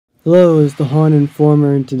Hello, it's the Haunted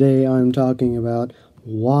Informer, and today I'm talking about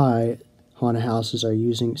why haunted houses are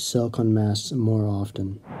using silicone masks more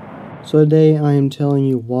often. So today I am telling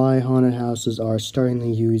you why haunted houses are starting to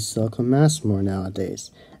use silicone masks more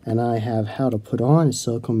nowadays. And I have how to put on a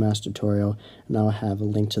silicone mask tutorial, and I'll have a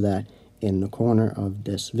link to that in the corner of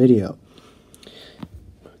this video.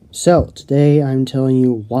 So, today I'm telling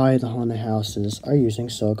you why the haunted houses are using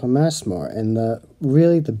silicone masks more, and the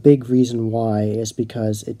big reason why is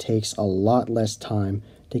because it takes a lot less time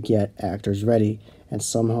to get actors ready, and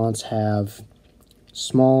some haunts have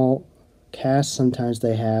small casts. Sometimes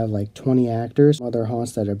they have like 20 actors. Other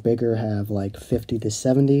haunts that are bigger have like 50 to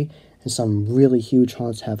 70, and some really huge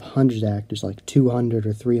haunts have 100 actors, like 200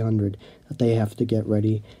 or 300, that they have to get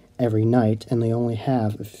ready every night, and they only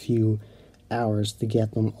have a few hours to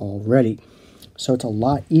get them all ready. So it's a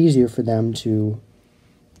lot easier for them to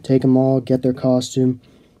take them all, get their costume,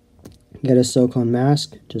 get a silicone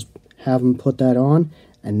mask, just have them put that on,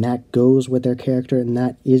 and that goes with their character, and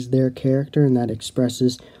that is their character, and that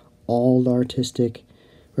expresses all the artistic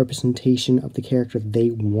representation of the character they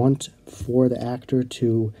want for the actor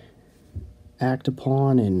to act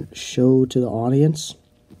upon and show to the audience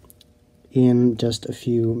in just a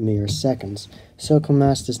few mere seconds. Silicone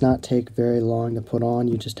mask does not take very long to put on.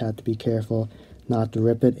 You just have to be careful not to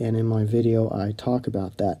rip it, and in my video I talk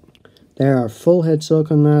about that. There are full head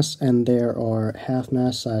silicone masks, and there are half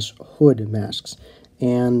mask / hood masks.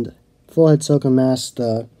 And full head silicone masks,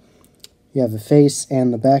 you have a face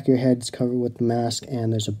and the back of your head is covered with the mask,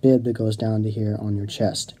 and there's a bib that goes down to here on your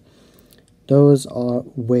chest. Those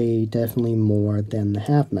weigh definitely more than the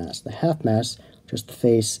half mask. The half mask, just the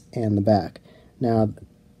face and the back. Now,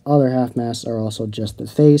 other half masks are also just the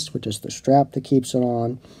face, which is the strap that keeps it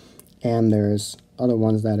on, and there's other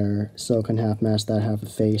ones that are silicone half masks that have a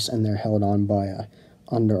face and they're held on by a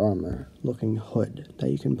Under Armour looking hood that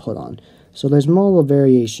you can put on. So there's multiple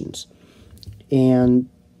variations, and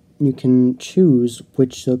you can choose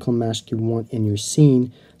which silicone mask you want in your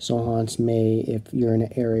scene. So haunts may, if you're in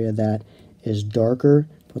an area that is darker,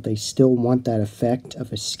 but they still want that effect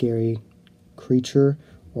of a scary creature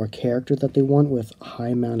or character that they want with a high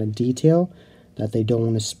amount of detail that they don't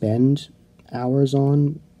want to spend hours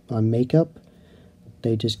on makeup,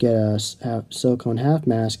 they just get a silicone half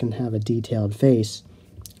mask and have a detailed face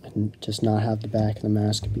and just not have the back of the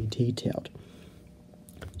mask be detailed.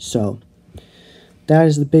 So that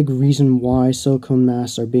is the big reason why silicone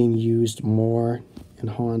masks are being used more in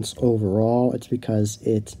haunts overall. It's because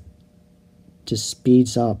it just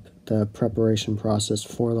speeds up the preparation process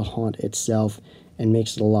for the haunt itself and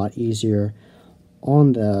makes it a lot easier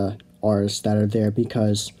on the artists that are there,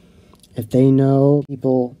 because if they know,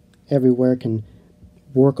 people everywhere can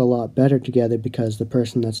work a lot better together, because the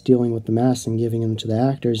person that's dealing with the masks and giving them to the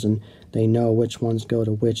actors, and they know which ones go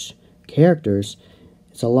to which characters,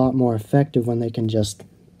 it's a lot more effective when they can just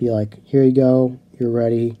be like, here you go, you're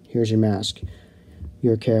ready, here's your mask,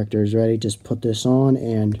 your character is ready, just put this on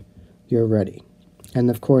and you're ready. And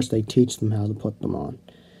of course they teach them how to put them on,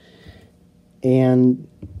 and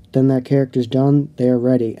then that character's done, they're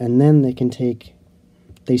ready, and then they can take,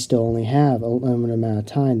 they still only have a limited amount of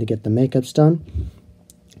time to get the makeups done,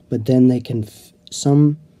 but then they can,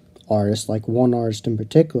 some artists, like one artist in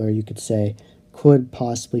particular, you could say, could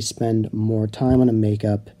possibly spend more time on a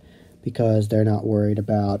makeup because they're not worried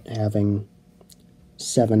about having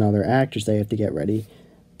 7 other actors they have to get ready.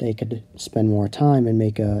 They could spend more time and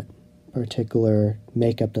make a particular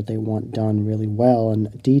makeup that they want done really well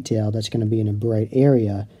and detailed that's going to be in a bright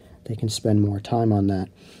area. They can spend more time on that.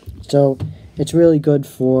 So it's really good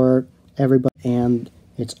for everybody, and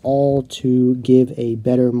it's all to give a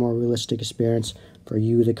better, more realistic experience for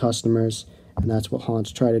you, the customers, and that's what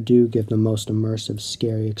haunts try to do, give the most immersive,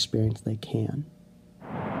 scary experience they can.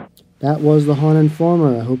 That was the Haunted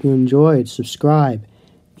Informer. I hope you enjoyed. Subscribe.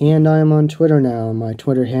 And I am on Twitter now. My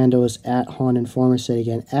Twitter handle is @HauntInformer. Say it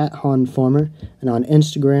again, @HauntInformer. And on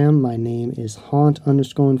Instagram, my name is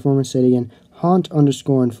Haunt_Informer. Say it again,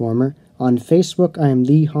 Haunt_Informer. On Facebook, I am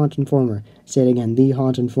The Haunt Informer. Say it again, The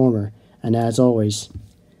Haunt Informer. And as always,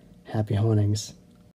 happy hauntings.